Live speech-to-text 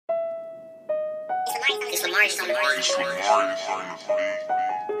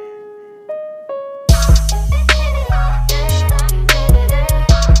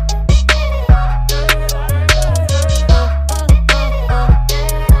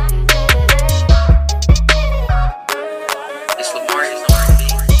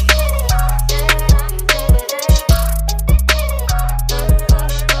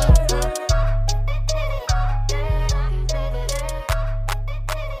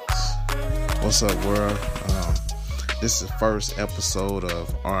What's up, world? This is the first episode of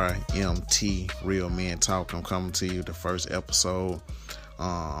RMT, Real Men Talk. I'm coming to you the first episode.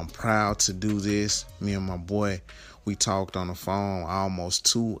 I'm proud to do this. Me and my boy, we talked on the phone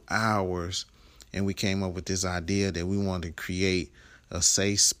almost 2 hours, and we came up with this idea that we wanted to create a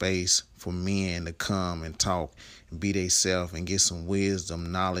safe space for men to come and talk and be themselves and get some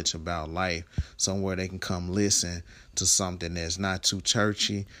wisdom, knowledge about life, somewhere they can come listen to something that's not too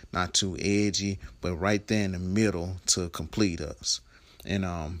churchy, not too edgy, but right there in the middle to complete us. And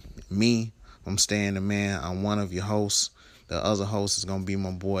I'm Stan the Man. I'm one of your hosts. The other host is going to be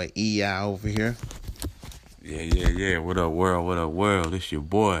my boy EI over here. Yeah. What up, world? It's your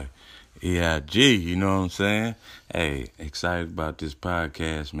boy, EIG, you know what I'm saying? Hey, excited about this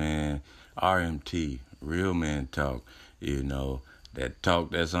podcast, man. RMT, Real Men Talk, you know. That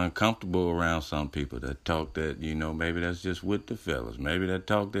talk that's uncomfortable around some people. That talk that, you know, maybe that's just with the fellas. Maybe that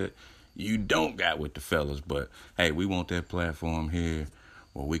talk that you don't got with the fellas. But, hey, we want that platform here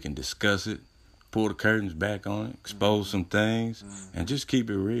where we can discuss it, pull the curtains back on it, expose some things, and just keep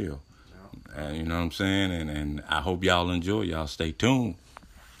it real. You know what I'm saying? And I hope y'all enjoy. Y'all stay tuned.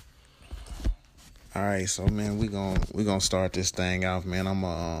 All right, so, man, we gonna start this thing off, man. I'm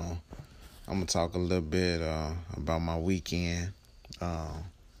gonna talk a little bit about my weekend.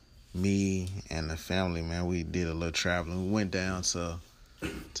 Me and the family, man, we did a little traveling. We went down to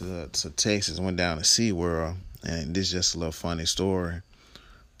Texas, went down to SeaWorld, and this is just a little funny story.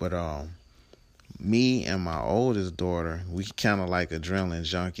 But me and my oldest daughter, we kind of like adrenaline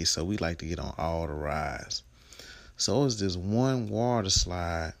junkies, so we like to get on all the rides. So it was this one water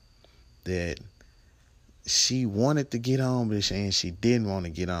slide that she wanted to get on, but she didn't want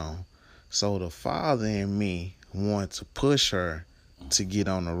to get on. So the father and me wanted to push her to get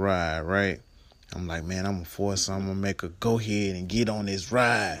on the ride, right? I'm like, man, I'm gonna make her go ahead and get on this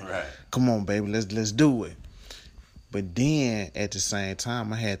ride. Right. Come on, baby, let's do it. But then at the same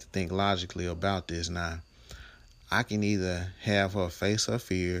time, I had to think logically about this. Now, I can either have her face her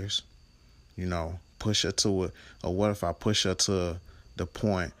fears, you know, push her to it, or what if I push her to the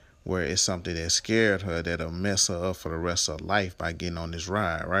point where it's something that scared her that'll mess her up for the rest of her life by getting on this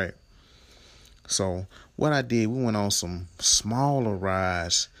ride, right? So what I did, we went on some smaller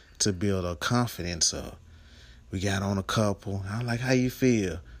rides to build her confidence up. We got on a couple. I'm like, how you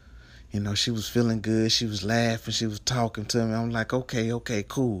feel? You know, she was feeling good. She was laughing. She was talking to me. I'm like, okay,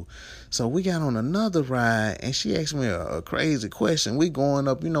 cool. So we got on another ride, and she asked me a crazy question. We going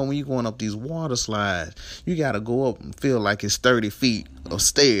up, you know, when you going up these water slides, you got to go up and feel like it's 30 feet of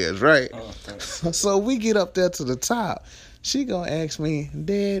stairs, right? So we get up there to the top. She gonna ask me,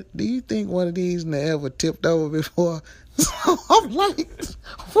 Dad, do you think one of these ever tipped over before? So I'm like,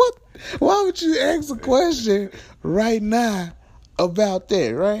 what? Why would you ask a question right now about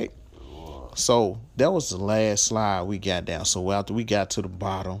that, right? So that was the last slide we got down. So after we got to the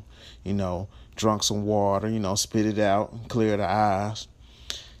bottom, you know, drunk some water, you know, spit it out, clear the eyes.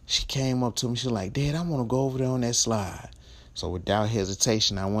 She came up to me. She's like, Dad, I want to go over there on that slide. So without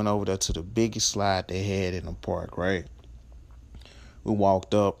hesitation, I went over there to the biggest slide they had in the park, right? We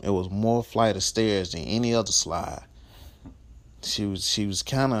walked up. It was more flight of stairs than any other slide. She was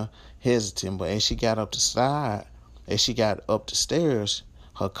kind of hesitant, but as she got up the stairs,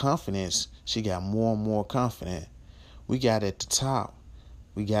 her confidence, she got more and more confident. We got at the top.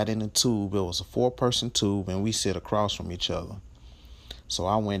 We got in the tube. It was a 4-person tube, and we sit across from each other. So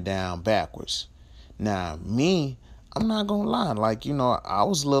I went down backwards. Now, me, I'm not going to lie. Like, you know, I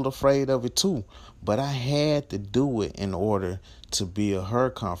was a little afraid of it too, but I had to do it in order to build her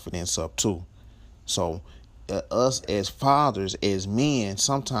confidence up too. So us as fathers, as men,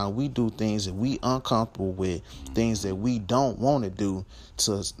 sometimes we do things that we uncomfortable with, things that we don't want to do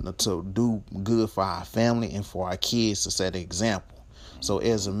to do good for our family and for our kids, to set an example. So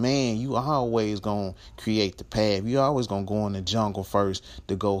as a man, you always going to create the path. You always going to go in the jungle first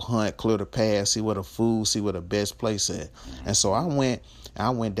to go hunt, clear the path, see where the food, see where the best place at. And so I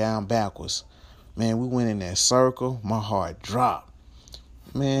went down backwards. Man, we went in that circle. My heart dropped.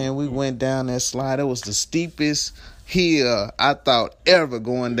 Man, we went down that slide. It was the steepest hill I thought ever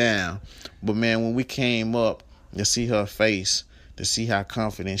going down. But, man, when we came up to see her face, to see how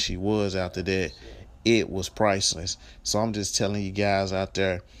confident she was after that, it was priceless. So I'm just telling you guys out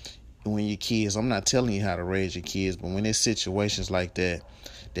there, when your kids, I'm not telling you how to raise your kids, but when there's situations like that,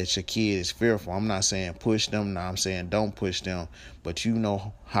 that your kid is fearful, I'm not saying push them. No, I'm saying don't push them. But you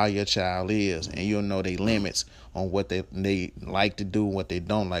know how your child is, and you'll know their limits on what they like to do, what they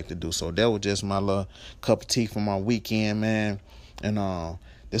don't like to do. So that was just my little cup of tea for my weekend, man. And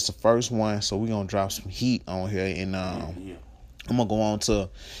this the first one, so we're gonna drop some heat on here, and I'm gonna go on to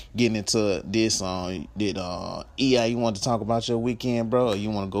getting into this. EI, you want to talk about your weekend, bro? Or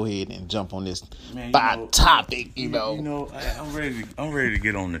you want to go ahead and jump on this topic? I'm ready to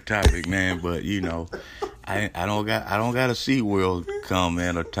get on the topic, man. But I don't got a SeaWorld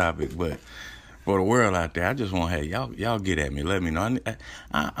comment or topic, but for the world out there, I just want y'all get at me. Let me know.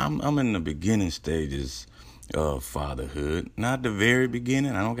 I'm in the beginning stages of fatherhood, not the very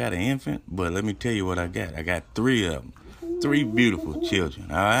beginning. I don't got an infant, but let me tell you what I got. I got 3 of them. 3 beautiful children.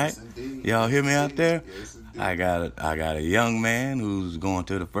 All right, y'all hear me out there? I got a young man who's going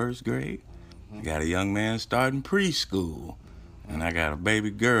to the 1st grade. I got a young man starting preschool, and I got a baby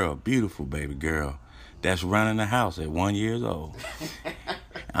girl, beautiful baby girl, that's running the house at 1 year old.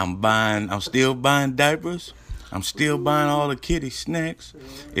 I'm still buying diapers. I'm still buying all the kitty snacks.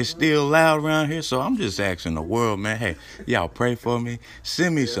 It's still loud around here, so I'm just asking the world, man, hey, y'all pray for me.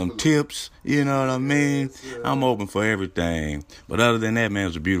 Send me some tips, you know what I mean? I'm open for everything. But other than that, man, it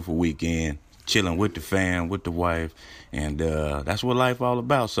was a beautiful weekend, chilling with the fam, with the wife, and that's what life all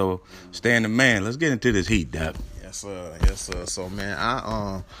about. So staying the man. Let's get into this heat, Doc. Yes, sir. So, man,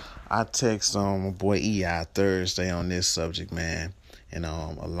 I text my boy EI Thursday on this subject, man. And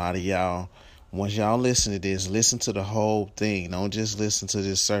a lot of y'all, once y'all listen to this, listen to the whole thing. Don't just listen to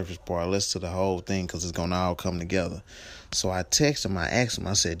this surface part. Listen to the whole thing, because it's going to all come together. So I texted him. I asked him,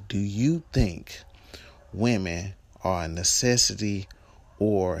 I said, do you think women are a necessity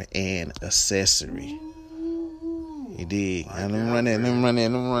or an accessory? He did. Let me run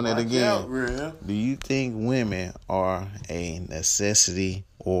that again. Do you think women are a necessity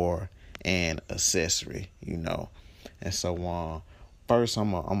or an accessory? And so first,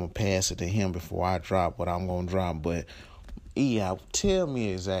 I'm gonna pass it to him before I drop what I'm gonna drop. But tell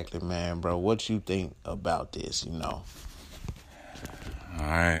me exactly, man, bro, what you think about this. All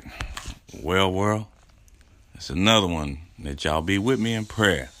right. Well, world, it's another one that y'all be with me in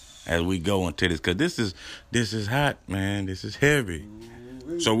prayer as we go into this, because this is hot, man. This is heavy.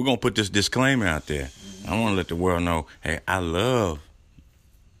 So we're gonna put this disclaimer out there. I want to let the world know, hey, I love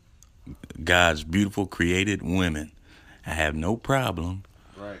God's beautiful created women. I have no problem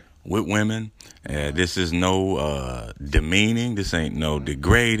with women. This is no demeaning. This ain't no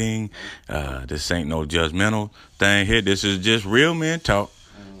degrading. This ain't no judgmental thing here. This is just real men talk.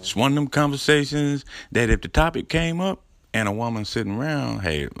 It's one of them conversations that if the topic came up and a woman sitting around,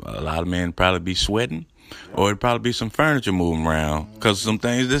 hey, a lot of men probably be sweating, or it'd probably be some furniture moving around because of some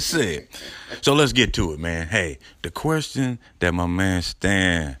things that's said. So let's get to it, man. Hey, the question that my man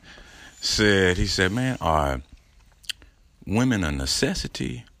Stan said, he said, man, are women a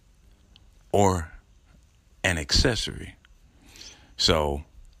necessity or an accessory? So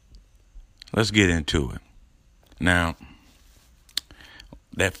let's get into it. Now,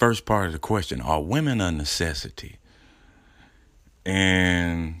 that first part of the question, are women a necessity?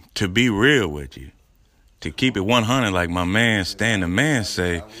 And to be real with you, to keep it 100, like my man Stan the Man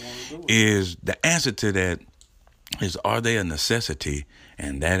say, is the answer to that is, are they a necessity?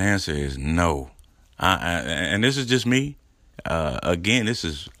 And that answer is no. And this is just me. Again, this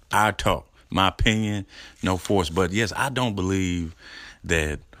is our talk, my opinion, no force. But yes, I don't believe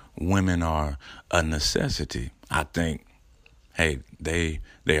that women are a necessity. I think, hey, they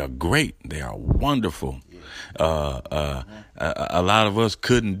are great. They are wonderful. A lot of us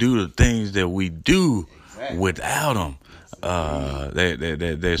couldn't do the things that we do without them.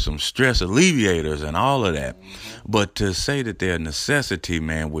 There's some stress alleviators and all of that. But to say that they're a necessity,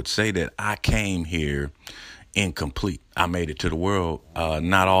 man, would say that I came here incomplete. I made it to the world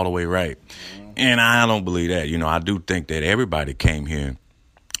not all the way right. And I don't believe that. I do think that everybody came here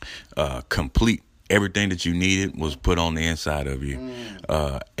complete. Everything that you needed was put on the inside of you.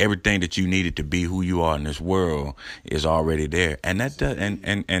 Everything that you needed to be who you are in this world is already there. And that does,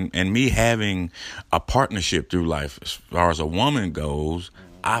 and me having a partnership through life, as far as a woman goes,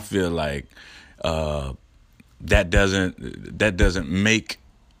 I feel like that doesn't make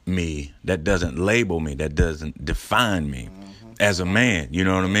me, that doesn't label me, that doesn't define me as a man. You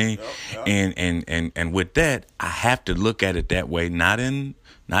know what I mean? And with that, I have to look at it that way, not in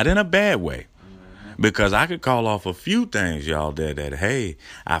a bad way. Because I could call off a few things, y'all, that hey,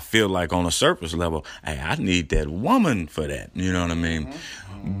 I feel like on a surface level, hey, I need that woman for that. You know what I mean?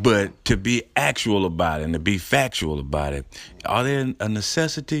 But to be actual about it and to be factual about it, are there a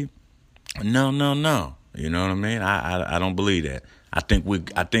necessity? No, no, no. You know what I mean? I don't believe that. I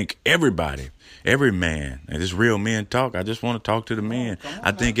think everybody, every man, and this real men talk, I just want to talk to the men.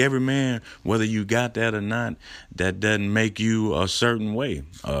 I think every man, whether you got that or not, that doesn't make you a certain way.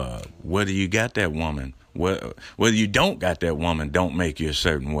 Whether you got that woman, whether you don't got that woman, don't make you a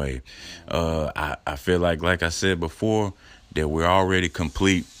certain way. I feel like I said before, that we're already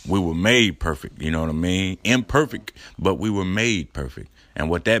complete. We were made perfect. You know what I mean? Imperfect, but we were made perfect. And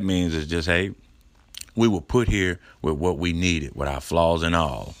what that means is just, hey, we were put here with what we needed, with our flaws and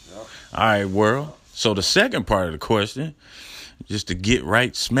all. Yep. All right, world. So the second part of the question, just to get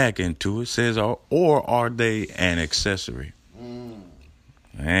right smack into it, says, or are they an accessory?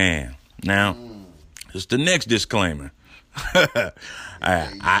 Man. Now, it's the next disclaimer. Hey,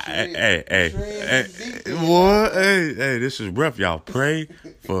 this is rough, y'all. Pray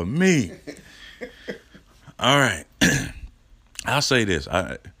for me. All right. I'll say this.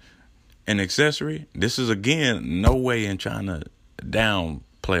 An accessory, this is, again, no way in trying to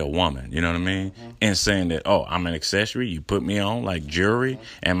downplay a woman, you know what I mean? And saying that, oh, I'm an accessory, you put me on like jewelry.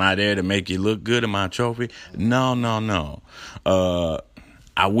 Am I there to make you look good in my trophy? No, no, no.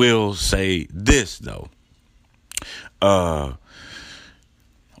 I will say this, though. When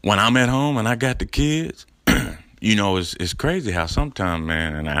I'm at home and I got the kids, you know, it's crazy how sometimes,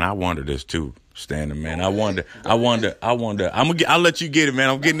 man, and I wonder this too, Standing, man. I wonder. I'll let you get it, man.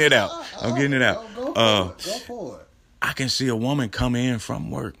 I'm getting it out. Go for it. I can see a woman come in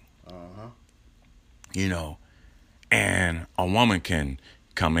from work, you know, and a woman can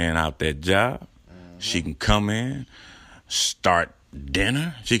come in out that job. She can come in, start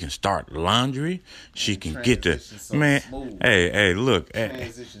dinner. She can start laundry. She can get the man. Smooth. Hey, look.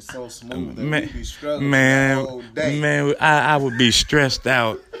 Transition so smooth. Man, I would be stressed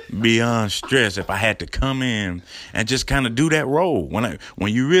out beyond stress if I had to come in and just kind of do that role.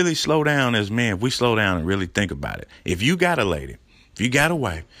 When you really slow down as men, if we slow down and really think about it. If you got a lady, if you got a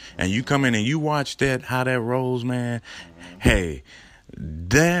wife, and you come in and you watch how that rolls, man. Hey,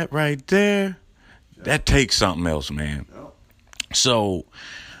 that right there, that takes something else, man. So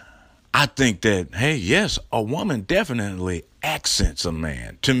I think that, hey, yes, a woman definitely accents a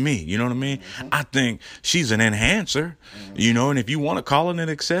man to me. You know what I mean? I think she's an enhancer, you know, and if you want to call it an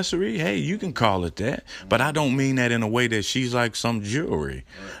accessory, hey, you can call it that. But I don't mean that in a way that she's like some jewelry.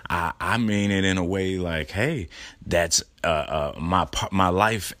 I mean it in a way like, hey, that's my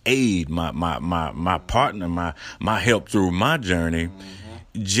life aid, my partner, my help through my journey,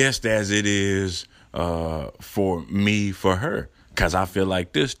 just as it is for me, for her. Because I feel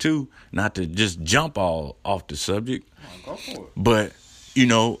like this, too, not to just jump all off the subject. Go for it. But, you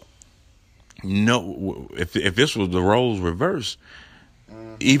know, no, if this was the roles reversed,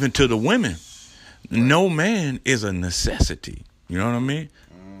 even to the women, no man is a necessity. You know what I mean?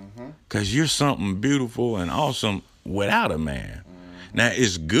 Because you're something beautiful and awesome without a man. Now,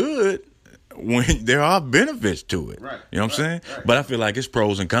 it's good when there are benefits to it. Right. You know what I'm saying? Right. But I feel like it's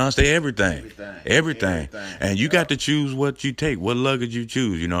pros and cons to everything. And you got to choose what you take, what luggage you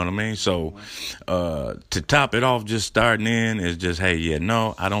choose. You know what I mean? So to top it off, just starting in is just, hey, yeah,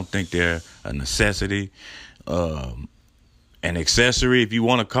 no, I don't think they're a necessity. An accessory, if you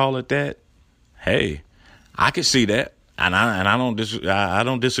want to call it that, hey, I can see that. And I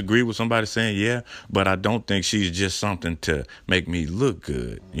don't disagree with somebody saying yeah, but I don't think she's just something to make me look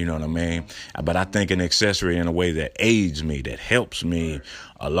good. You know what I mean? But I think an accessory in a way that aids me, that helps me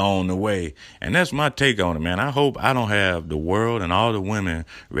along the way. And that's my take on it, man. I hope I don't have the world and all the women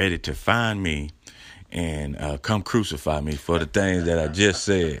ready to find me and come crucify me for the things that I just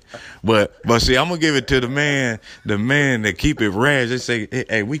said. But see, I'm going to give it to the man that keep it rash. They say,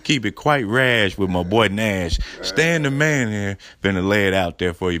 hey, we keep it quite rash with my boy Nash. Stan the man here, finna lay it out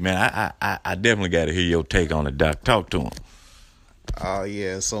there for you, man. I definitely got to hear your take on it, Doc. Talk to him. Oh,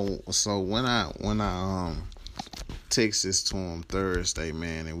 yeah. So when I text this to him Thursday,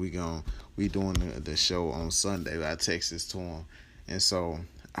 man, and we doing the show on Sunday, I text this to him. And so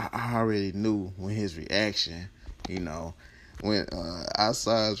I already knew when his reaction, you know, when I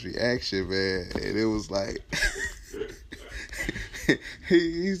saw his reaction, man, and it was like,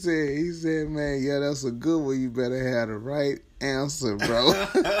 he said, man, yeah, that's a good one. You better have the right answer, bro.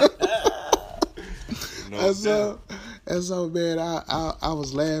 And so, man, I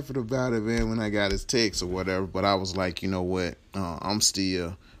was laughing about it, man, when I got his text or whatever. But I was like, you know what? I'm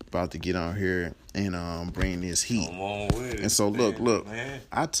still about to get on here and bring this heat. Come on with it, and so look, man.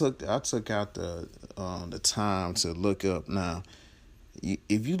 I took out the time to look up. Now,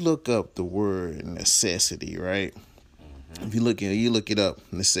 if you look up the word necessity, right? If you look it up,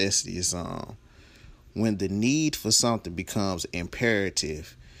 necessity is when the need for something becomes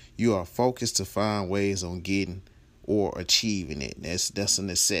imperative, you are focused to find ways on getting or achieving it. That's a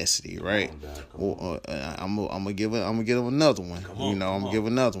necessity, right? I'm gonna give another one. I'm gonna give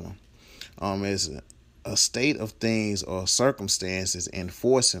another one. It's a state of things or circumstances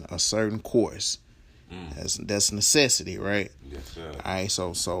enforcing a certain course. That's necessity, right? Yes, sir. All right,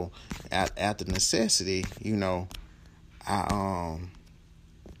 so after necessity,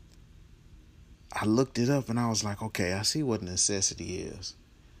 I looked it up and I was like, okay, I see what necessity is.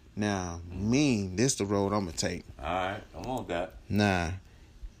 Now, this the road I'm gonna take. All right, I want that. Now,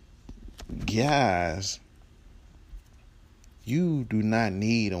 guys, you do not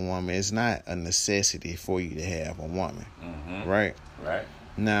need a woman. It's not a necessity for you to have a woman, right? Right.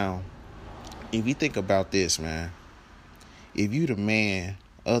 Now, if you think about this, man, if you the man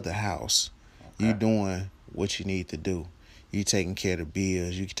of the house, you doing what you need to do. You taking care of the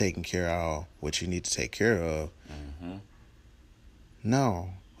bills. You taking care of all what you need to take care of. No,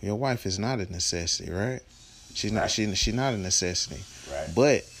 your wife is not a necessity, right? She's not. She's not a necessity. Right.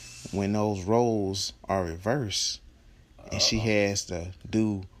 But when those roles are reversed, and she has to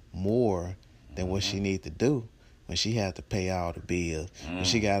do more than what she need to do, when she have to pay all the bills, when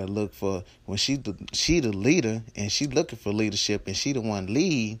she got to look for, when she the leader and she looking for leadership and she the one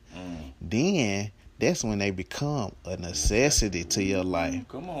lead, then that's when they become a necessity to your life.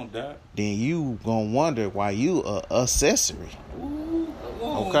 Come on, Doc. Then you gonna wonder why you a accessory. Ooh, come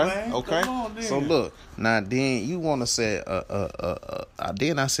on, Okay, man. okay. Come on, then. So look, now then you want to say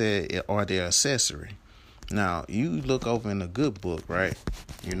then I said, are they accessory? Now you look over in the good book, right?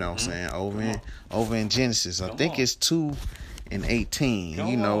 You know what I'm saying? Over in Genesis, I think it's 2:18. Come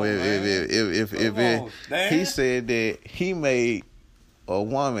you know, on, if he said that he made a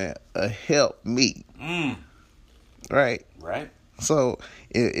woman a help meet. Right? Right. So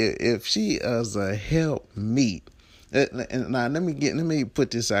if she is a help meet, now let me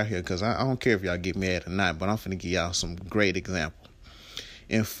put this out here because I don't care if y'all get mad or not, but I'm finna give y'all some great example.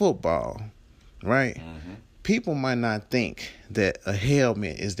 In football, right? People might not think that a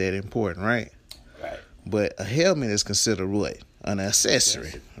helmet is that important, right? Right. But a helmet is considered what? An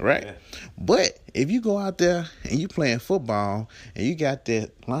accessory, right? Yeah. But if you go out there and you playing football and you got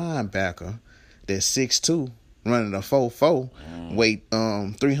that linebacker that's 6'2", running a 4.4, weight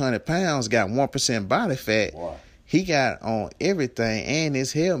 300 pounds, got 1% body fat. Boy. He got on everything and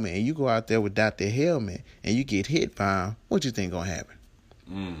his helmet, and you go out there without the helmet and you get hit by him, what you think gonna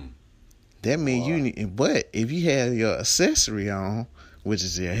happen? That means you need, but if you have your accessory on, which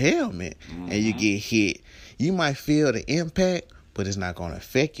is your helmet, and you get hit, you might feel the impact, but it's not gonna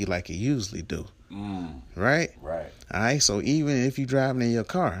affect you like it usually do. Right? Right. All right, so even if you're driving in your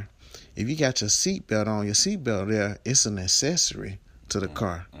car, if you got your seatbelt on, your seatbelt there, it's an accessory to the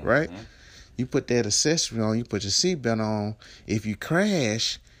car, right? You put that accessory on, you put your seatbelt on. If you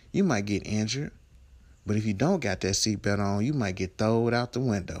crash, you might get injured. But if you don't got that seatbelt on, you might get thrown out the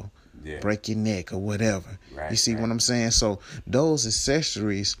window, break your neck or whatever. Right, you see what I'm saying? So those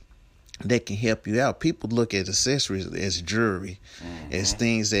accessories that can help you out. People look at accessories as jewelry, as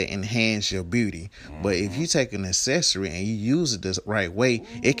things that enhance your beauty. But if you take an accessory and you use it the right way,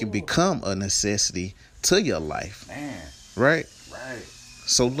 it can become a necessity to your life. Man. Right? Right.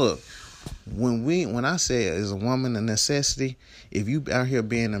 So look, when I say is a woman a necessity, if you out here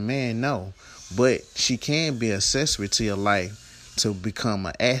being a man, no. But she can be an accessory to your life to become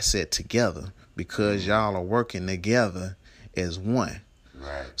an asset together because y'all are working together as one.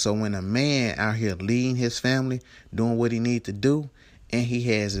 Right. So when a man out here leading his family, doing what he need to do, and he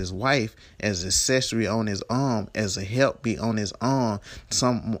has his wife as an accessory on his arm, as a help be on his arm,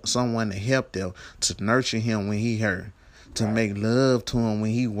 someone to help them, to nurture him when he hurt, to make love to him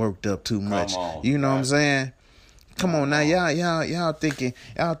when he worked up too much. You know what I'm saying? Come on now, y'all thinking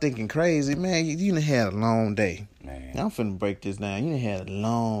crazy, man. You done had a long day. Man. I'm finna break this down. You done had a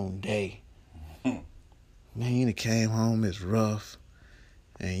long day. Man, you done came home, it's rough.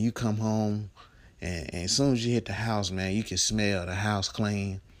 And you come home, and as soon as you hit the house, man, you can smell the house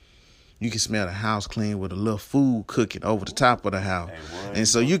clean. You can smell the house clean with a little food cooking over the top of the house. Hey, and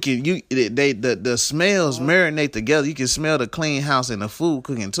so the smells marinate together. You can smell the clean house and the food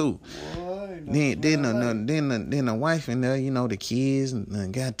cooking too. Then the wife in there, you know, the kids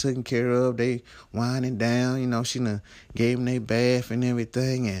got taken care of. They winding down, you know, she done gave them their bath and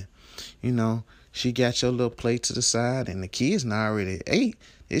everything, and you know, she got your little plate to the side, and the kids not already ate.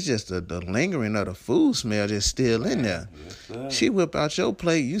 It's just the lingering of the food smell just still in there. Yes, she whip out your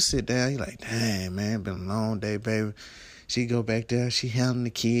plate, you sit down, you like, dang, man, been a long day, baby. She go back there. She handling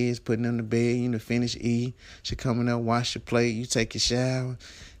the kids, putting them to bed. You know, finish eat. She come in there, wash your plate. You take your shower.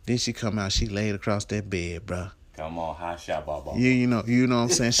 Then she come out. She laid across that bed, bro. Come on, hot shot, Baba. Yeah, you know what I'm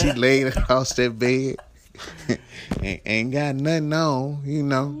saying. She laid across that bed. ain't got nothing on, you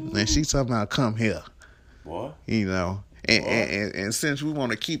know. And she talking about come here, boy. You know. And since we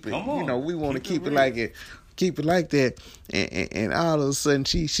want to keep it, you know, we want to keep it like it. Keep it like that, and all of a sudden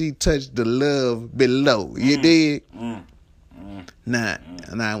she touched the love below. You dig?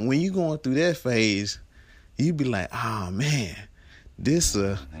 Now when you going through that phase, you be like, oh man, this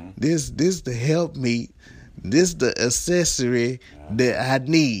the help me, this the accessory that I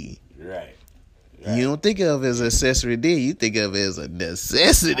need. Right. You don't think of it as an accessory, then you think of it as a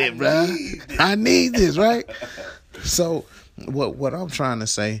necessity, bro. I need this, right? So what I'm trying to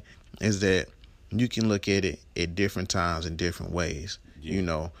say is that you can look at it at different times in different ways, you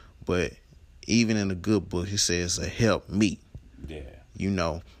know. But even in the good book, he says a help meet. Yeah. You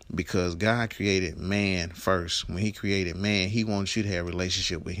know, because God created man first. When he created man, he wants you to have a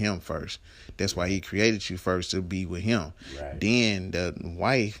relationship with him first. That's why he created you first, to be with him. Right. Then the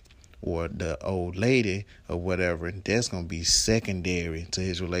wife or the old lady or whatever, that's going to be secondary to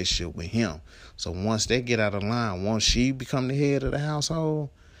his relationship with him. So once they get out of line, once she become the head of the household,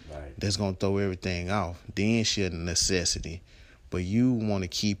 right, that's going to throw everything off. Then she's a necessity. But you want to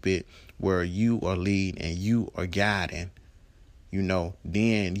keep it where you are leading and you are guiding, you know,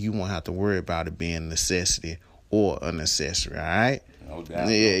 then you won't have to worry about it being a necessity or a necessary, all right? No doubt.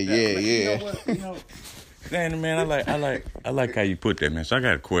 Yeah. You know what? Danny, man, I like how you put that, man. So I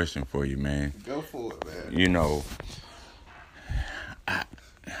got a question for you, man. Go for it, man. You know,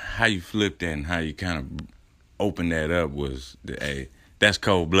 how you flipped that and how you kind of opened that up was that's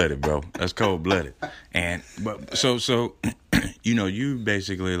cold-blooded, bro. That's cold-blooded. But so you know, you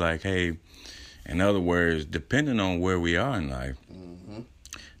basically like, hey, in other words, depending on where we are in life,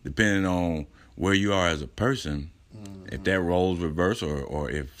 depending on where you are as a person, if that role's reversed or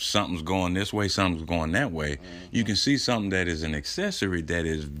if something's going this way, something's going that way, you can see something that is an accessory that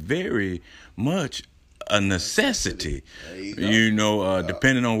is very much a necessity, you know,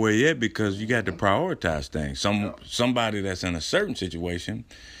 depending on where you're at, because you got to prioritize things. Somebody that's in a certain situation,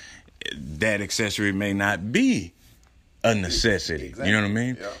 that accessory may not be a necessity. Exactly. You know what I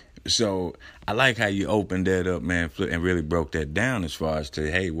mean? Yeah. So I like how you opened that up, man, and really broke that down as far as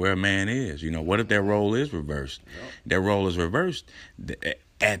to, hey, where a man is. You know, what if that role is reversed? Yep. That role is reversed.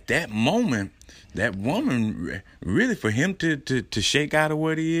 At that moment, that woman, really, for him to shake out of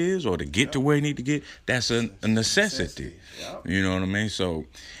what he is or to get to where he need to get, that's a necessity. Yep. You know what I mean? So,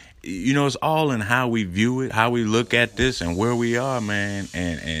 you know, it's all in how we view it, how we look at this, and where we are, man.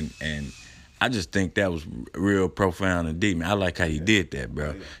 And I just think that was real profound and deep, man. I like how you did that,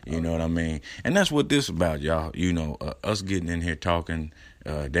 bro. You know what I mean? And that's what this about, y'all. You know, us getting in here talking.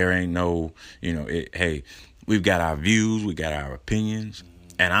 There ain't no, you know, hey, we've got our views, we got our opinions.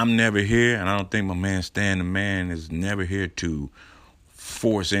 And I'm never here, and I don't think my man Stan the Man is never here to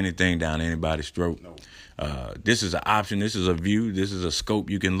force anything down anybody's throat. No. This is an option. This is a view. This is a scope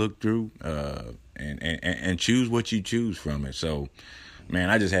you can look through and choose what you choose from it. So, man,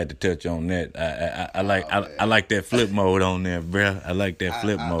 I just had to touch on that. I like that flip mode on there, bro. I like that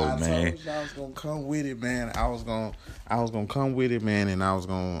flip mode, man. I told you I was gonna come with it, man. I was gonna come with it, man, and I was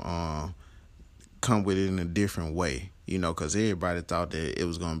gonna come with it in a different way, you know, because everybody thought that it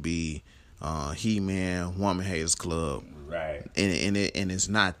was gonna be He-Man Woman Haters Club, right? And it's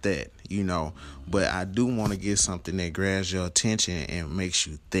not that, you know. But I do want to get something that grabs your attention and makes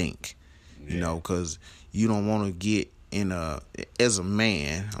you think, you know, because you don't want to get as a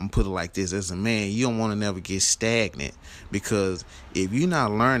man, I'm put it like this, as a man, you don't want to never get stagnant, because if you're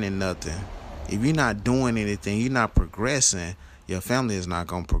not learning nothing, if you're not doing anything, you're not progressing, your family is not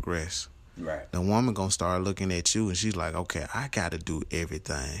going to progress. Right. The woman going to start looking at you and she's like, okay, I got to do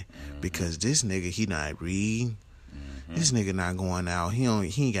everything because this nigga, he not reading. This nigga not going out. He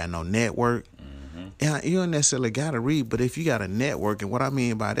ain't got no network. And you don't necessarily got to read, but if you got a network, and what I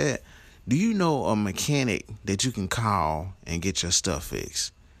mean by that, do you know a mechanic that you can call and get your stuff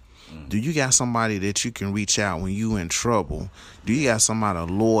fixed? Do you got somebody that you can reach out when you in trouble? Do you got somebody, a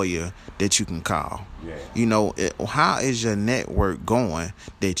lawyer, that you can call? Yeah. You know, how is your network going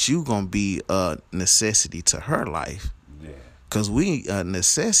that you going to be a necessity to her life? Yeah. Because we a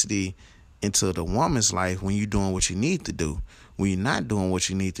necessity into the woman's life when you're doing what you need to do. When you're not doing what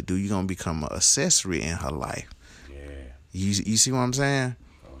you need to do, you're going to become an accessory in her life. Yeah. You see what I'm saying?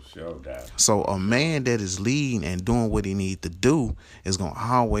 So a man that is leading and doing what he needs to do is going to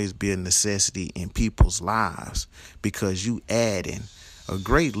always be a necessity in people's lives, because you adding. A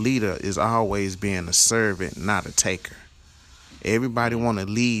great leader is always being a servant, not a taker. Everybody want to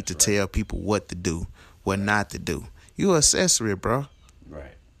lead to tell people what to do, what not to do. You accessory, bro.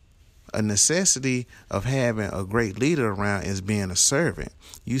 Right. A necessity of having a great leader around is being a servant.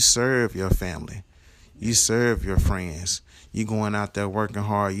 You serve your family. You serve your friends. You going out there working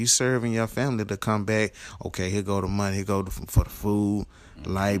hard. You serving your family to come back. Okay, here go the money. Here go for the food,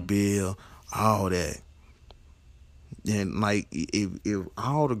 light bill, all that. And like if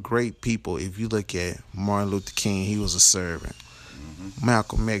all the great people, if you look at Martin Luther King, he was a servant.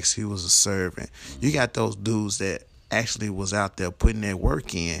 Malcolm X, he was a servant. You got those dudes that actually was out there putting their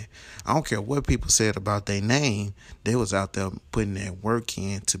work in. I don't care what people said about their name. They was out there putting their work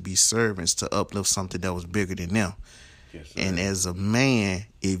in to be servants, to uplift something that was bigger than them. Yes, and as a man,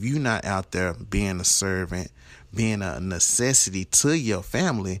 if you're not out there being a servant, being a necessity to your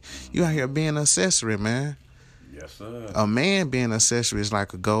family, you out here being an accessory, man. Yes, sir. A man being an accessory is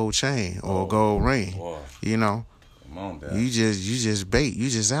like a gold chain or a gold ring. Boy. You know, come on, Dad. you just bait. You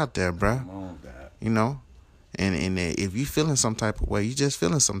just out there, bro. Come on, Dad. You know, and if you feeling some type of way, you just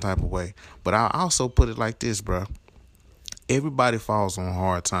feeling some type of way. But I also put it like this, bro. Everybody falls on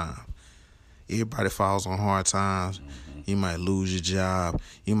hard times. Everybody falls on hard times. You might lose your job.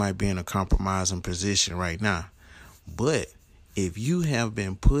 You might be in a compromising position right now. But if you have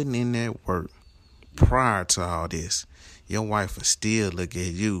been putting in that work prior to all this, your wife will still look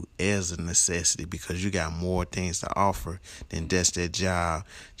at you as a necessity because you got more things to offer than just that job,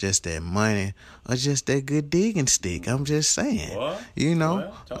 just that money, or just that good digging stick. I'm just saying. What? You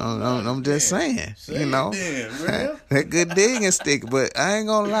know, I'm just saying. You know, that good digging stick. But I ain't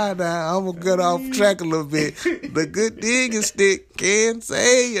gonna lie now, I'm gonna get off track a little bit. The good digging stick can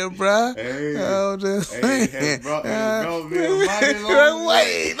save you, bro. Hey, I'm just saying.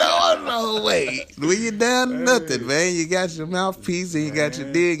 Wait. When you down to nothing, man, you got your mouthpiece and you got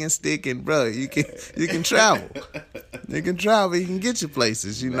your digging stick, and bro, you can travel. You can travel. You can get you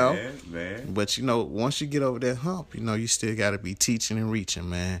places, you know. Man. But you know, once you get over that hump, you know, you still got to be teaching and reaching,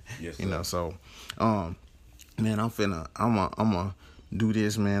 man. Yes, you know. So, man, I'm gonna do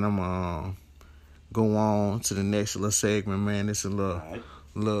this, man. I'm gonna go on to the next little segment, man. It's a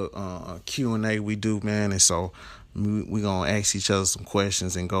little Q&A we do, man, and so we gonna ask each other some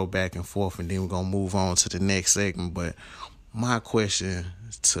questions and go back and forth, and then we're gonna move on to the next segment. But my question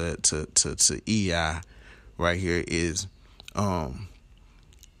to EI right here is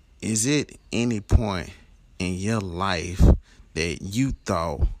it any point in your life that you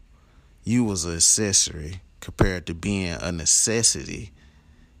thought you was an accessory compared to being a necessity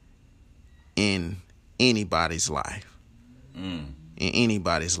in anybody's life? In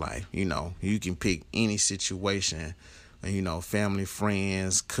anybody's life, you know, you can pick any situation, you know, family,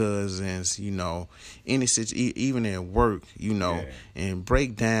 friends, cousins, you know, any even at work, you know, and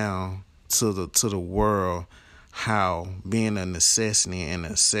break down to the world how being a necessity and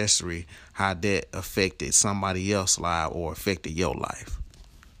an accessory, how that affected somebody else's life or affected your life.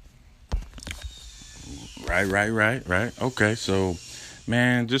 Right. Okay, so,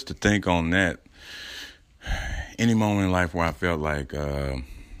 man, just to think on that, any moment in life where I felt like I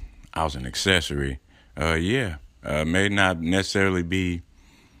was an accessory, may not necessarily be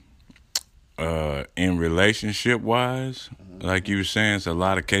in relationship-wise. Like you were saying, it's a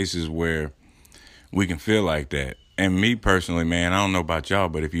lot of cases where we can feel like that. And me personally, man, I don't know about y'all,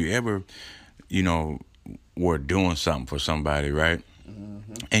 but if you ever, you know, were doing something for somebody, right?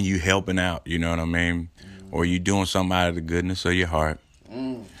 And you helping out, you know what I mean? Or you doing something out of the goodness of your heart.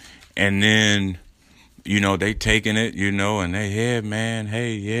 And then, you know, they taking it, you know, and they, hey, man,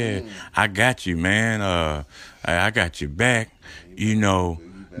 I got you, man. I got your back. You know,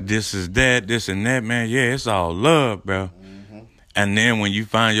 this is that, this and that, man. Yeah, it's all love, bro. And then when you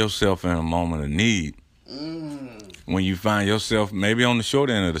find yourself in a moment of need, when you find yourself maybe on the short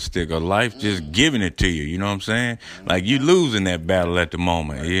end of the stick of life, just giving it to you, you know what I'm saying? Like you losing that battle at the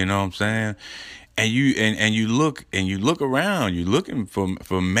moment, you know what I'm saying? And you look around, you looking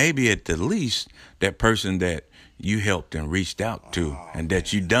for maybe at the least that person that you helped and reached out to and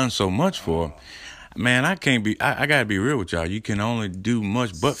that you done so much for. Man, I gotta be real with y'all. You can only do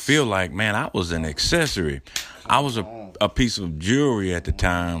much but feel like, man, I was an accessory. I was a piece of jewelry at the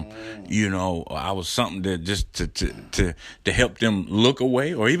time. You know, I was something that just to help them look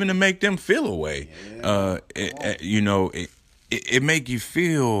away or even to make them feel away. It make you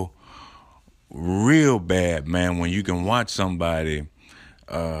feel real bad, man, when you can watch somebody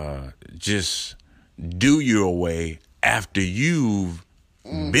just do you away after you've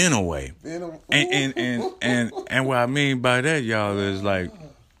been away. And what I mean by that, y'all, is like,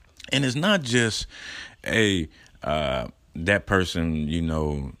 and it's not just that person, you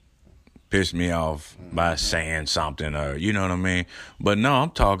know, piss me off by saying something, or you know what I mean. But no,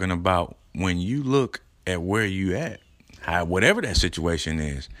 I'm talking about when you look at where you at, whatever that situation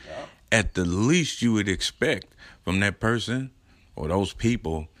is, at the least you would expect from that person or those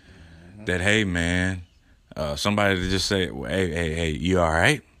people that, hey man, somebody to just say, hey, you all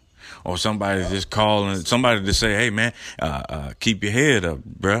right? Or somebody just calling, somebody to say, hey man, keep your head up,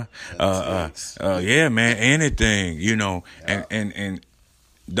 bruh. Yeah, man, anything, you know. And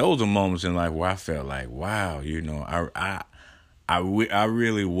those are moments in life where I felt like, wow, you know, I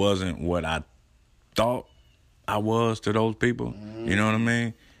really wasn't what I thought I was to those people. You know what I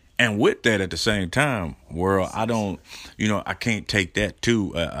mean? And with that, at the same time, world, I don't, you know, I can't take that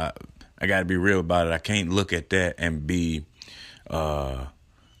too. I got to be real about it. I can't look at that and be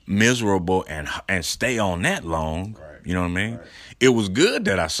miserable and stay on that long. Right. You know what I mean? Right. It was good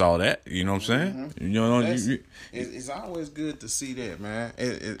that I saw that. You know what I'm saying? You know, it's always good to see that, man.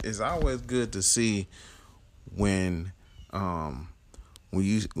 It's always good to see when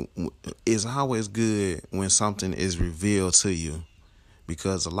it's always good when something is revealed to you,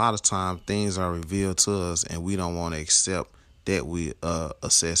 because a lot of times things are revealed to us and we don't want to accept that we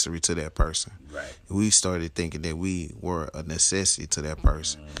accessory to that person. Right. We started thinking that we were a necessity to that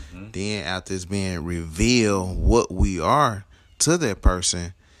person. Then after it's being revealed what we are to that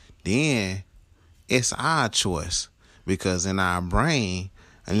person, then it's our choice, because in our brain,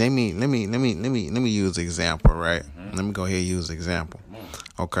 and let me use an example, right? Let me go ahead and use an example.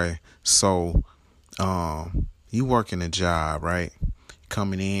 Okay, so you working a job, right?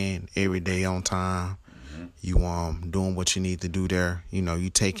 Coming in every day on time. You doing what you need to do there. You know, you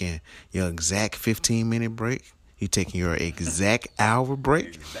taking your exact 15-minute break. You taking your exact hour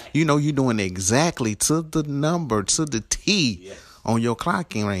break. You know, you doing exactly to the number, to the T on your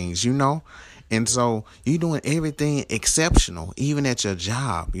clocking range, you know. And so you doing everything exceptional, even at your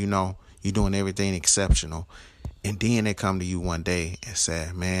job, you know. You doing everything exceptional. And then they come to you one day and say,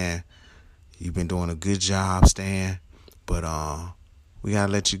 man, you've been doing a good job, Stan, but we got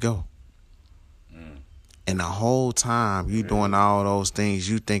to let you go. And the whole time you doing all those things,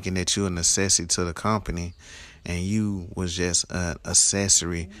 you thinking that you're a necessity to the company, and you was just an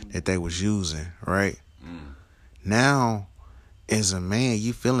accessory that they was using, right? Now, as a man,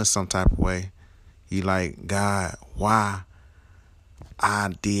 you feeling some type of way. You like, God, why I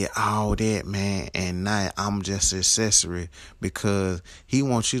did all that, man, and now I'm just an accessory? Because he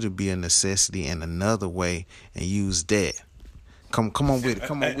wants you to be a necessity in another way and use that. Come on with it.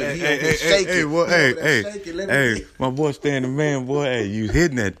 Come on with it. Hey, my boy Stan the man, boy. Hey, you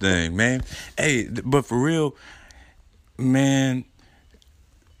hitting that thing, man. Hey, but for real, man,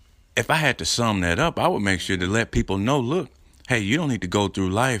 if I had to sum that up, I would make sure to let people know, look, hey, you don't need to go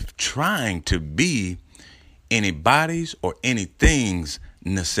through life trying to be anybody's or anything's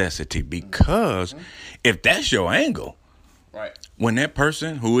necessity, because if that's your angle, right, when that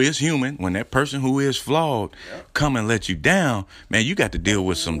person who is human, when that person who is flawed come and let you down, man, you got to deal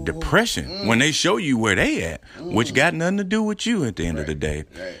with some depression when they show you where they at, which got nothing to do with you at the end of the day.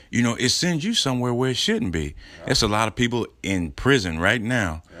 Right. You know, it sends you somewhere where it shouldn't be. There's a lot of people in prison right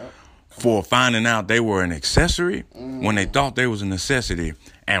now for finding out they were an accessory when they thought they was a necessity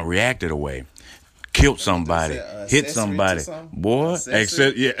and reacted away. Killed somebody, hit somebody, boy. Hey,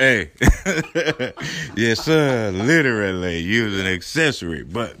 yes sir. Literally, you was an accessory.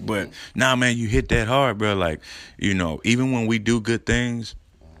 But now, man, you hit that hard, bro. Like, you know, even when we do good things,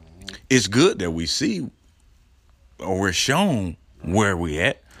 it's good that we see or we're shown where we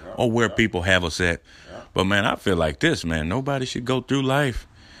at or where people have us at. But man, I feel like this, man. Nobody should go through life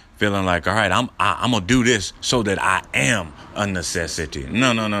feeling like, all right, I'm gonna do this so that I am a necessity.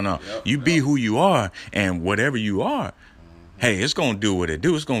 No. You be who you are, and whatever you are, hey, it's gonna do what it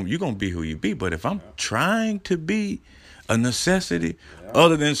do. You're gonna be who you be. But if I'm trying to be a exactly.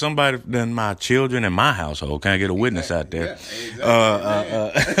 Other than somebody, than my children and my household. Can I get a witness out there?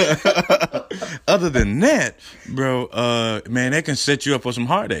 Yeah, exactly. Other than that, bro, man, that can set you up for some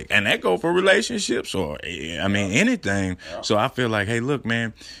heartache. And that go for relationships or, I mean, anything. Yeah. So I feel like, hey, look,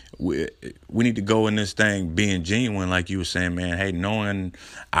 man, we need to go in this thing being genuine, like you were saying, man. Hey, knowing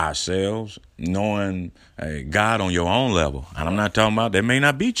ourselves, knowing God on your own level. And I'm not talking about, that may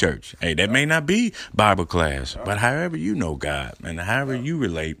not be church. Hey, that may not be Bible class. But however you know God and however you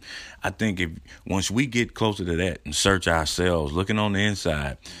relate, I think if once we get closer to that and search ourselves, looking on the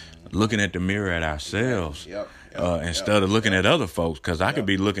inside, looking at the mirror at ourselves, instead of looking at other folks, because I could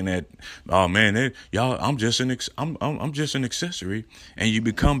be looking at, oh man, y'all, I'm just an accessory, and you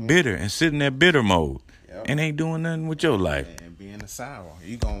become bitter and sit in that bitter mode and ain't doing nothing with your life and being a sour.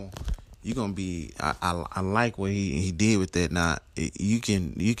 you're gonna be. I like what he did with that. Now you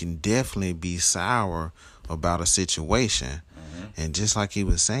can definitely be sour about a situation, and just like he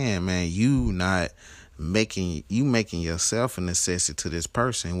was saying, man, you making yourself a necessity to this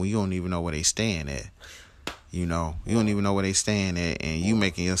person when you don't even know where they stand at. You know, you don't even know where they stand at, and you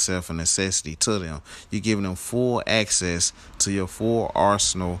making yourself a necessity to them. You're giving them full access to your full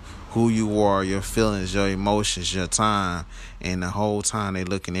arsenal, who you are, your feelings, your emotions, your time, and the whole time they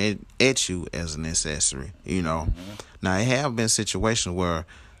looking at you as an accessory. You know, now it have been situations where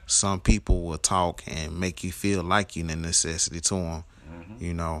some people will talk and make you feel like you're a necessity to them.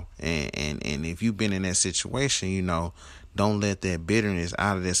 You know, and if you've been in that situation, you know, don't let that bitterness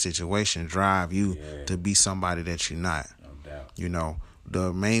out of that situation drive you to be somebody that you're not. No doubt. You know,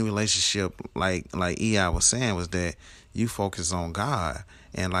 the main relationship, like EI was saying, was that you focus on God,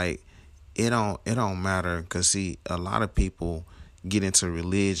 and like it don't matter, because see, a lot of people get into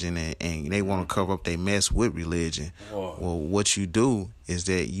religion and they want to cover up their mess with religion. Whoa. Well, what you do is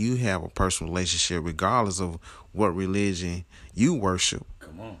that you have a personal relationship regardless of what religion you worship.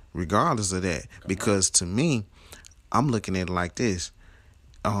 Come on. Regardless of that. Because to me, I'm looking at it like this.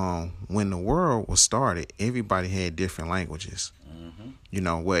 When the world was started, everybody had different languages. You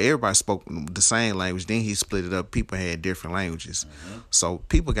know, where everybody spoke the same language, then he split it up. People had different languages. So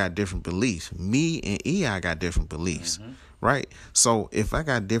people got different beliefs. Me and EI got different beliefs. Right? So if I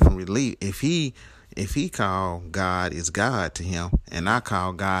got different belief, if he called God is God to him, and I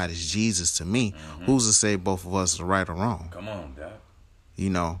call God is Jesus to me, who's to say both of us are right or wrong? Come on, Doc. You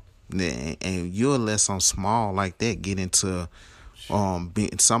know, and you'll let some small like that get into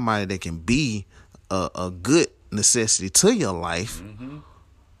being somebody that can be a good necessity to your life.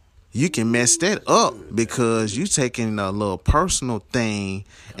 You can mess that up because you taking a little personal thing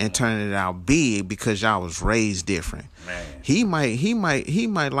and turning it out big because y'all was raised different. Man. He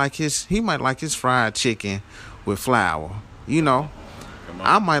might like his fried chicken with flour. You know,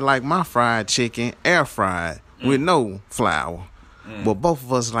 I might like my fried chicken air fried with no flour. But both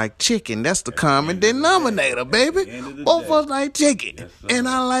of us like chicken. That's the common denominator, baby. Both of us like chicken. Yes, and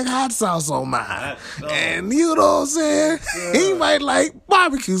I like hot sauce on mine. And you know what I'm saying? He might like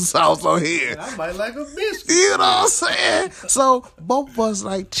barbecue sauce on here. I might like a biscuit. You know what I'm saying? So both of us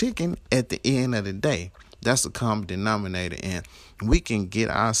like chicken at the end of the day. That's the common denominator. And we can get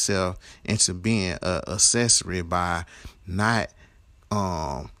ourselves into being an accessory by not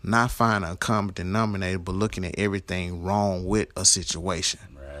finding a common denominator, but looking at everything wrong with a situation.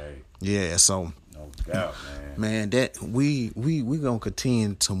 Right. Yeah, so No doubt, man. man, that we gonna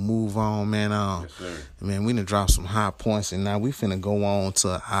continue to move on, man. Yes, sir. Man, we done dropped some high points, and now we finna go on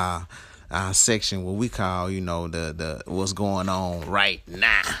to our section, what we call, you know, the what's going on right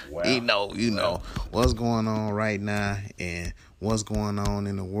now. Wow. You know what's going on right now and what's going on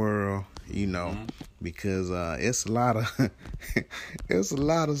in the world. You know, because it's a lot of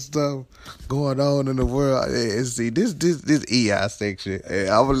stuff going on in the world. And see, this EI section, I'm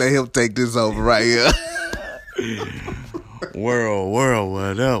gonna let him take this over right here. World,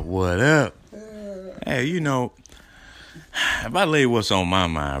 what up? Hey, you know, if I lay what's on my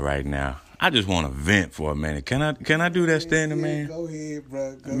mind right now, I just want to vent for a minute. Can I do that, standing man? Go ahead,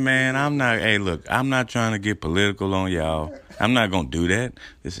 bro. Man, I'm not trying to get political on y'all. I'm not going to do that.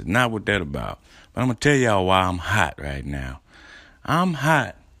 This is not what that about. But I'm going to tell y'all why I'm hot right now. I'm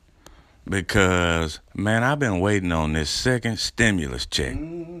hot because, man, I've been waiting on this second stimulus check.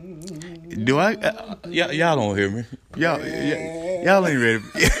 Do y'all don't hear me? Y'all ain't ready.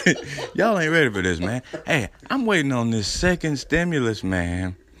 Y'all ain't ready for this, man. Hey, I'm waiting on this second stimulus,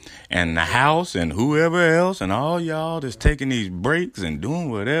 man. And the House and whoever else and all y'all that's taking these breaks and doing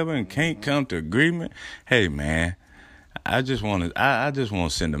whatever and can't come to agreement. Hey, man, I just want to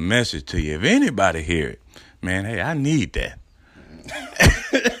send a message to you. If anybody hear it, man, hey, I need that.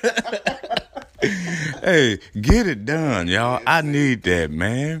 Hey, get it done, y'all. I need that,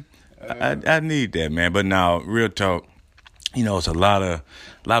 man. I need that, man. But now, real talk, you know, it's a lot of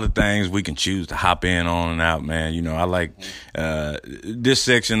things we can choose to hop in on and out, man. You know, I like this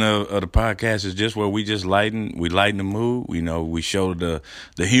section of the podcast is just where we lighten the mood. You know, we show the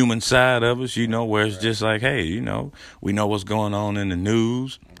human side of us, you know, where it's just like, hey, you know, we know what's going on in the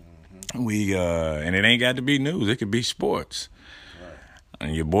news. We and it ain't got to be news. It could be sports.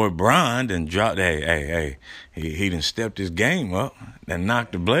 And your boy Brian done dropped, he done stepped his game up and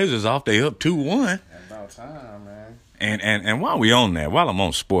knocked the Blazers off. They up 2-1. About time, man. And while we on that, while I'm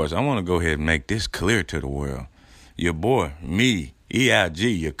on sports, I want to go ahead and make this clear to the world. Your boy, me, EIG,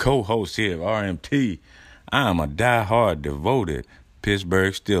 your co-host here at RMT, I am a diehard, devoted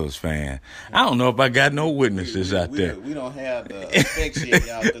Pittsburgh Steelers fan. I don't know if I got no witnesses out there. We don't have the effects yet,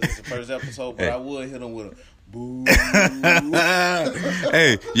 y'all, because it's the first episode, but I would hit them with a boo.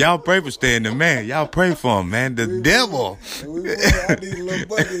 Hey, y'all pray for Stan the man. Y'all pray for him, man. The devil. I need a little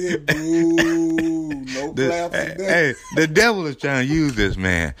bucket here. Boo. No claps and that. Hey, the devil is trying to use this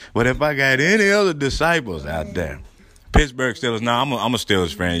man. But if I got any other disciples out there, Pittsburgh Steelers. Now, I'm a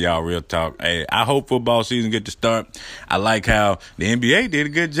Steelers fan, y'all. Real talk. Hey, I hope football season get to start. I like how the NBA did a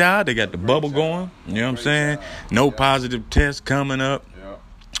good job. They got the bubble going. You know what I'm saying? No positive tests coming up.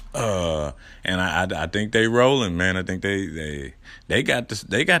 And I think they rolling, man. I think they got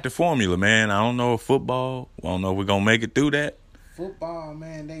the formula, man. I don't know if football. I don't know if we're gonna make it through that. Football,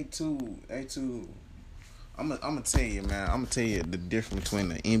 man. They too. I'm gonna tell you, man. I'm gonna tell you the difference between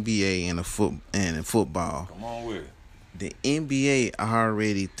the NBA and the football. Come on with it. The NBA are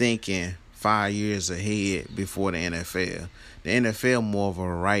already thinking 5 years ahead before the NFL. The NFL more of a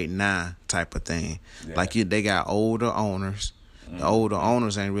right now type of thing. Yeah. Like they got older owners. The older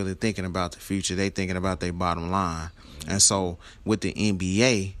owners ain't really thinking about the future. They thinking about their bottom line. And so with the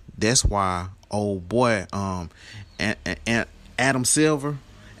NBA, that's why old boy and Adam Silver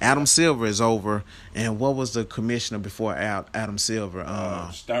is over. And what was the commissioner before Adam Silver?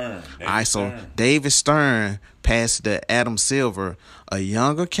 Stern. David Stern passed to Adam Silver, a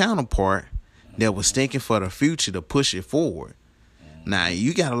younger counterpart that was thinking for the future to push it forward. Now,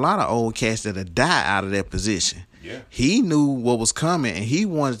 you got a lot of old cats that'll die out of that position. Yeah. He knew what was coming, and he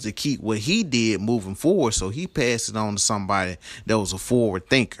wanted to keep what he did moving forward, so he passed it on to somebody that was a forward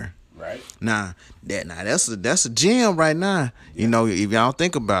thinker. Right. Now that's a gem right now. You know, if y'all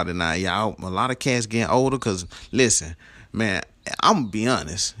think about it now, y'all, a lot of cats getting older. Cause listen, man, I'm gonna be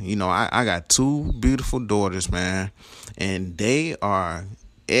honest. You know, I got 2 beautiful daughters, man, and they are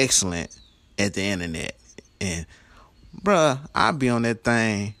excellent at the internet. And bruh, I be on that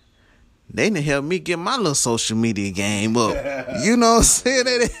thing. They done help me get my little social media game up. You know what I'm saying?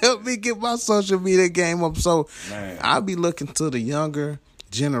 They done help me get my social media game up. So I'll be looking to the younger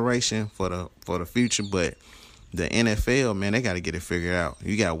generation for the future, but the NFL, man, they got to get it figured out.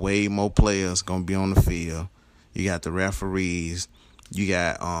 You got way more players gonna be on the field. You got the referees, you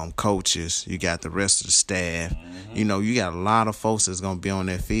got coaches, you got the rest of the staff. You know, you got a lot of folks that's gonna be on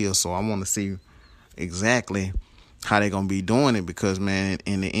that field. So I want to see exactly how they gonna be doing it, because man,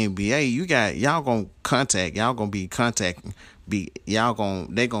 in the NBA, y'all gonna contact,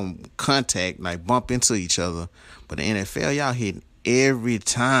 like bump into each other, but the NFL, y'all hitting every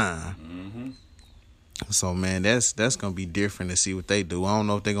time. So man, that's gonna be different to see what they do. I don't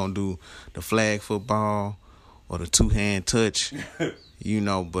know if they're gonna do the flag football or the 2-hand touch. You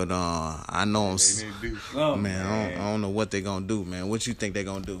know, but I know man, I don't know what they're gonna do, man. What you think they're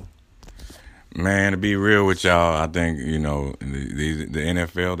gonna do? Man, to be real with y'all, I think, you know, the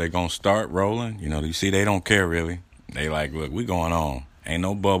NFL, they going to start rolling. You know, you see, they don't care really. They like, look, we going on. Ain't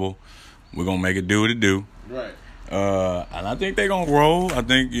no bubble. We're going to make it do what it do. Right. And I think they going to roll. I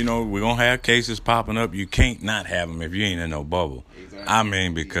think, you know, we're going to have cases popping up. You can't not have them if you ain't in no bubble. Exactly. I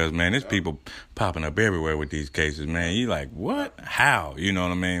mean, because, man, there's people popping up everywhere with these cases, man. You like, what? How? You know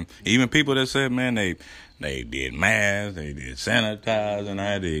what I mean? Even people that said, man, they did masks, they did sanitizing,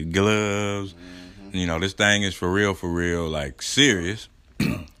 I did gloves. You know, this thing is for real, like serious.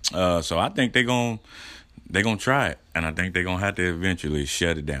 So I think they're gonna try it, and I think they're gonna have to eventually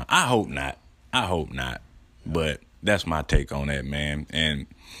shut it down. I hope not. But that's my take on that, man. And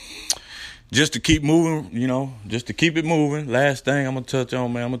just to keep moving, you know, just to keep it moving. Last thing I'm gonna touch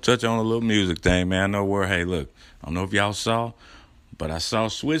on, man. I'm gonna touch on a little music thing, man. I know where. Hey, look, I don't know if y'all saw, but I saw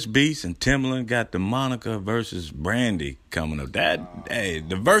Swizz Beatz and Timbaland got the Monica versus Brandy coming up. Hey,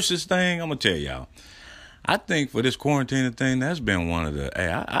 the versus thing, I'm gonna tell y'all. I think for this quarantine thing, that's been one of the.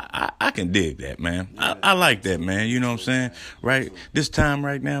 Hey, I can dig that, man. I like that, man. You know what I'm saying, right? This time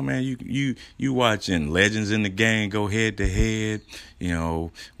right now, man, you watching legends in the game go head to head. You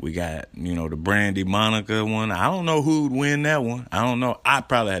know, we got, you know, the Brandy Monica one. I don't know who'd win that one. I don't know. I'd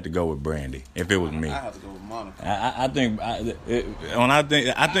probably have to go with Brandy if it was me. I have to go with Monica. I think I have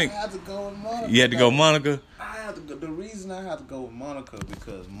to go with Monica. You had to go Monica. The reason I have to go with Monica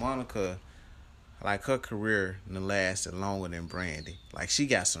because Monica, like, her career lasted longer than Brandy. Like, she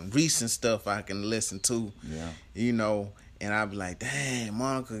got some recent stuff I can listen to. Yeah. You know, and I'd be like, dang,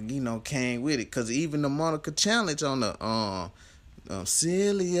 Monica, you know, came with it. Because even the Monica challenge on the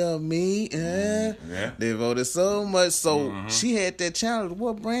Silly of Me, they voted so much. So she had that challenge.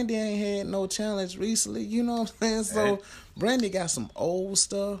 Well, Brandy ain't had no challenge recently. You know what I'm saying? So Brandy got some old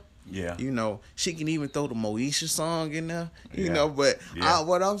stuff. Yeah. You know, she can even throw the Moesha song in there. You know, but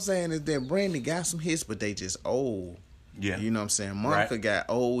what I'm saying is that Brandy got some hits, but they just old. Yeah. You know what I'm saying? Monica got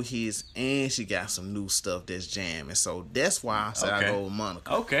old hits and she got some new stuff that's jamming. So that's why I said I go with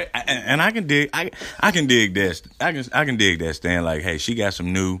Monica. Okay. And I can dig I can dig that. I can dig that, Stan. Like, hey, she got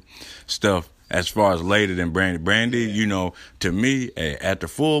some new stuff as far as later than Brandy. Brandy, you know, to me, at the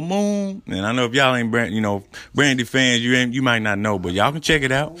full moon, and I know if y'all ain't Brandy fans, you might not know, but y'all can check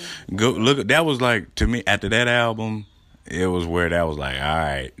it out. Go look. That was like, to me, after that album, it was where that was like, all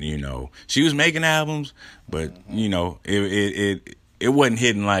right, you know, she was making albums, but you know, it wasn't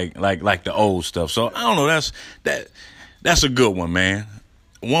hitting like the old stuff. So I don't know. That's a good one, man.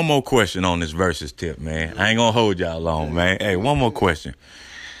 One more question on this versus tip, man. I ain't gonna hold y'all long, man. Hey, one more question.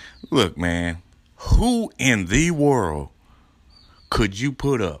 Look, man, who in the world could you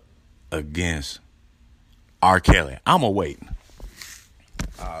put up against R. Kelly? I'm waiting.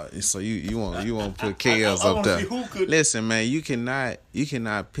 So you want to put KLs up there? Listen, man, you cannot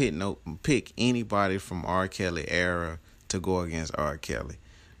pick anybody from R. Kelly era to go against R. Kelly.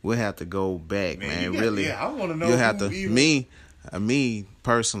 We'll have to go back, man. Really, I want to know. You have to. Me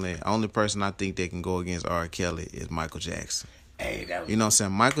personally, only person I think that can go against R. Kelly is Michael Jackson. Hey, that was... You know what I'm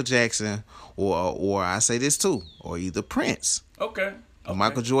saying? Michael Jackson, or I say this too, or either Prince. Okay.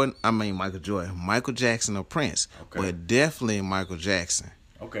 Michael Jackson or Prince. Okay. But definitely Michael Jackson.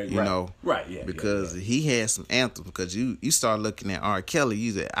 Okay. You know? Right, yeah. Because he had some anthems. Because you start looking at R. Kelly,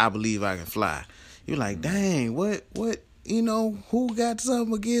 you say, I Believe I Can Fly. You're like, dang, what, you know, who got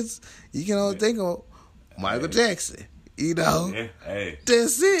something against, you can only think of Michael Jackson. You know? Yeah, hey.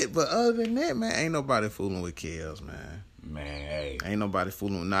 That's it. But other than that, man, ain't nobody fooling with Kells, man. Man, hey. Ain't nobody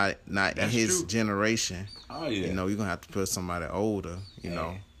fooling, not in his generation. Oh yeah. You know, you're gonna have to put somebody older, you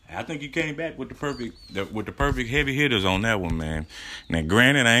know. I think you came back with the perfect heavy hitters on that one, man. Now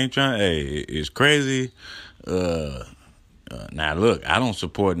granted, I ain't trying, it's crazy. Now look, I don't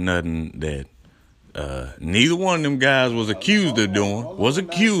support nothing that neither one of them guys was accused of doing. Was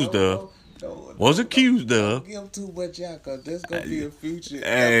accused of. Don't give too much out, cause there's gonna be a future.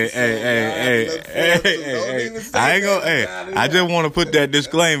 Hey. I ain't gonna. I just want to put that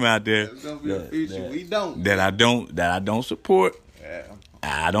disclaimer out there. There's gonna be a future. We don't. That I don't support. Yeah.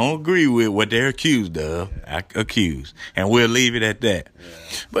 I don't agree with what they're accused of. Yeah. Accused, and we'll leave it at that. Yeah.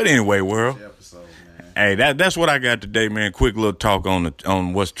 But anyway, world. Hey, that's what I got today, man. Quick little talk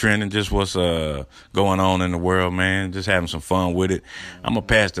on what's trending, just what's going on in the world, man. Just having some fun with it. I'm gonna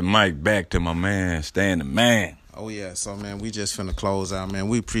pass the mic back to my man, Stan the Man. Oh yeah, so man, we just finna close out, man.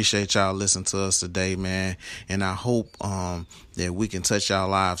 We appreciate y'all listening to us today, man, and I hope that we can touch y'all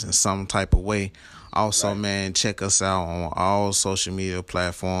lives in some type of way. Also, man, check us out on all social media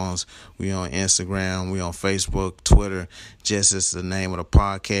platforms. We on Instagram, we on Facebook, Twitter. Just as the name of the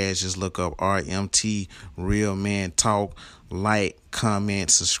podcast, just look up RMT Real Men Talk. Like,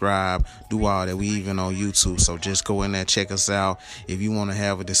 comment, subscribe, do all that. We even on YouTube, so just go in there, check us out. If you want to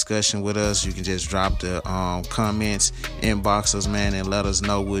have a discussion with us, you can just drop the comments, inbox us, man, and let us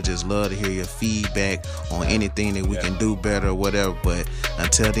know. We'd just love to hear your feedback on anything that we can do better or whatever. But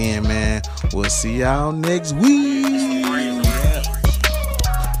until then, man, we'll see y'all next week.